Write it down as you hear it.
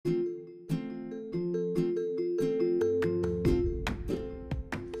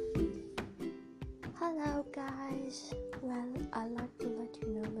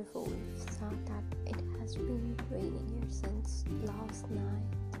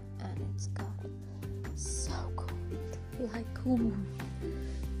like, ooh,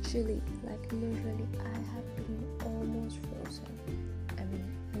 chilly. Like literally, I have been almost frozen. I mean,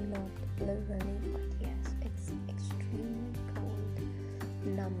 not literally, but yes, it's extremely cold,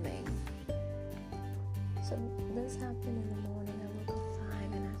 numbing. So this happened in the morning. I woke up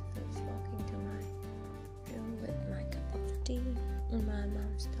 5 and I was walking to my room with my cup of tea. And my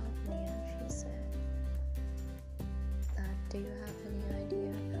mom stopped me and she said that, do you have any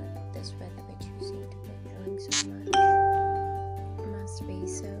idea that this weather which you seem to be enjoying so much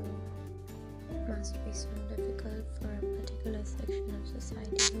must be so difficult for a particular section of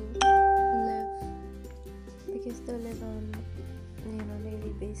society who live, because they live on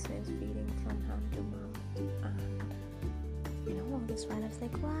daily basis, feeding from hand to mouth, and all this while I was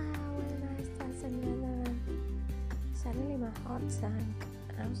like, wow, what a nice pleasant weather, and suddenly my heart sank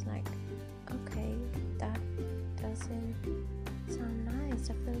and I was like, okay, that doesn't sound nice.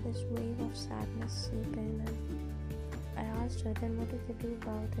 I felt this wave of sadness seep in, and I asked her, then what do they do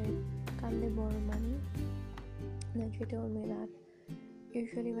about it? Can't they borrow money? And then she told me that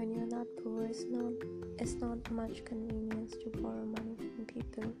usually when you're that poor, it's not much convenience to borrow money from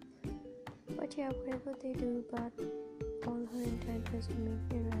people. But yeah, whatever they do, but all her intent was to make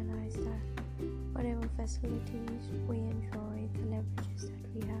me realize that whatever facilities we enjoy, the leverages that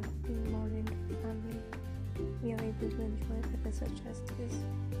we have being born into a family, we are able to enjoy because such as this.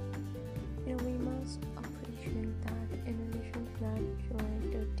 We must appreciate that. In addition to that, she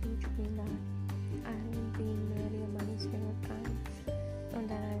wanted to teach me that I haven't been really a money saver kind, not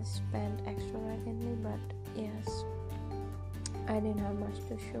that I spent extravagantly, but yes, I didn't have much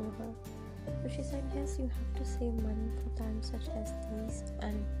to show her. But she said, yes, you have to save money for times such as these,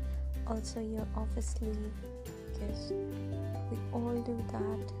 and also your office leave, because we all do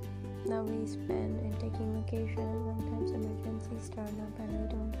that. Now we spend in taking vacation, and sometimes emergencies turn up and we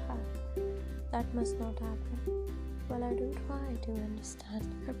don't have. That must not happen. Well, I do try to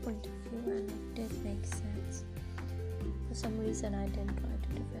understand her point of view, and it did make sense. For some reason, I didn't try to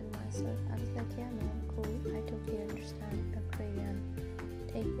defend myself. I was like, yeah, no, cool, I totally understand, agree, and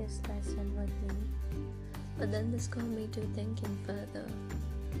take this lesson with me. But then this got me to thinking further.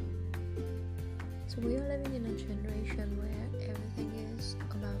 So we are living in a generation where everything is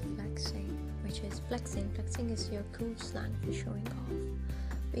about flexing, which is flexing. Flexing is your cool slang for showing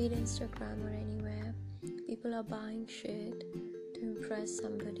off. Be it Instagram or anywhere, people are buying shit to impress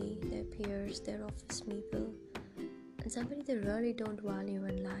somebody, their peers, their office people, and somebody they really don't value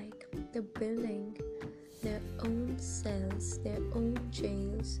and like. They're building their own cells, their own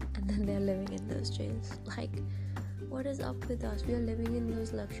jails, and then they're living in those jails. Like, what is up with us? We are living in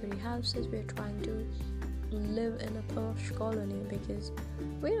those luxury houses. We're trying to live in a posh colony because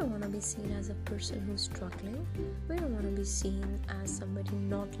we don't want to be seen as a person who's struggling. We don't want to be seen as somebody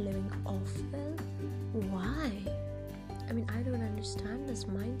not living off well. Why? I mean, I don't understand this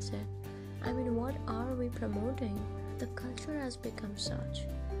mindset. I mean, what are we promoting? The culture has become such,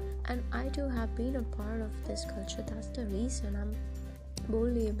 and I too have been a part of this culture. That's the reason I'm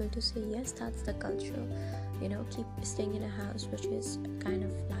boldly able to say, yes, that's the culture. Keep staying in a house which is kind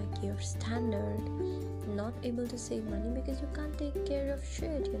of like your standard, not able to save money because you can't take care of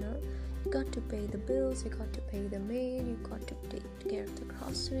shit. You got to pay the bills, you got to pay the maid, you got to take care of the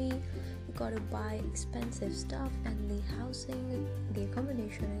grocery, you got to buy expensive stuff, and the housing, the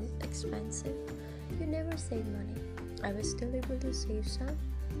accommodation is expensive. You never save money. I was still able to save some,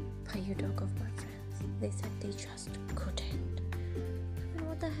 but you talk of my friends, they said they just couldn't. I mean,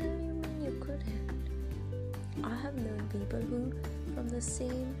 what the hell do you mean you couldn't? I have known people who, from the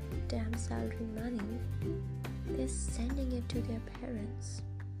same damn salary money, they're sending it to their parents.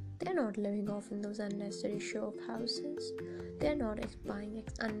 They're not living off in those unnecessary show-off houses. They're not buying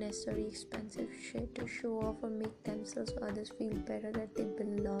unnecessary expensive shit to show off or make themselves or others feel better that they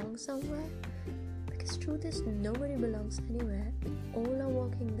belong somewhere. Because truth is, nobody belongs anywhere. We all are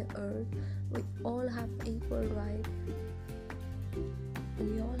walking the earth. We all have equal right.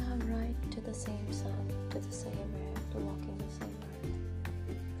 We all have right to the same sun, to the same air, to walking the same earth.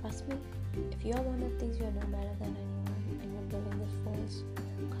 Trust me, if you are one of these, you are no better than anyone, and you're building this false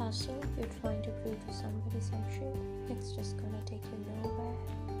castle. You're trying to prove to somebody some shit. It's just gonna take you nowhere.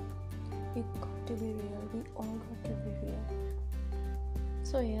 You got to be real. We all got to be real.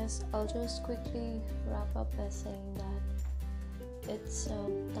 So yes, I'll just quickly wrap up by saying that it's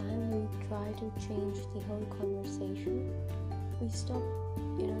time we try to change the whole conversation. We stop,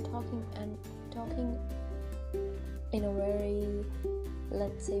 talking in a very,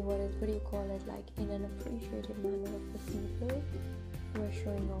 let's say, what do you call it, like in an appreciated manner of the people who are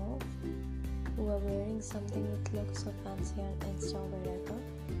showing off, who are wearing something which looks so fancy on Insta or wherever.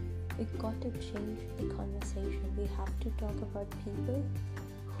 we got to change the conversation. We have to talk about people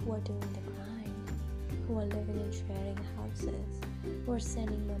who are doing the grind, who are living in sharing houses, who are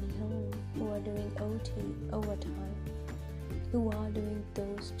sending money home, who are doing OT, overtime, who are doing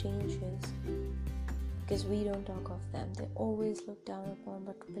those changes. Because we don't talk of them. They're always looked down upon.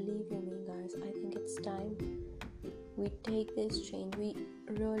 But believe you me, guys, I think it's time we take this change. We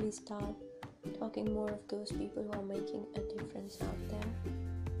really start talking more of those people who are making a difference out there.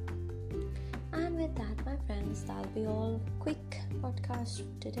 And with that, my friends, that'll be all. Quick podcast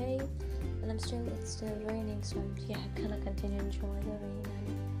for today. And it's still raining, so I'm gonna continue to enjoy the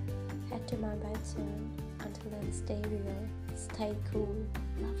rain and head to my bed soon. Until then, stay real, stay cool,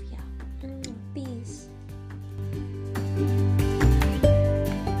 love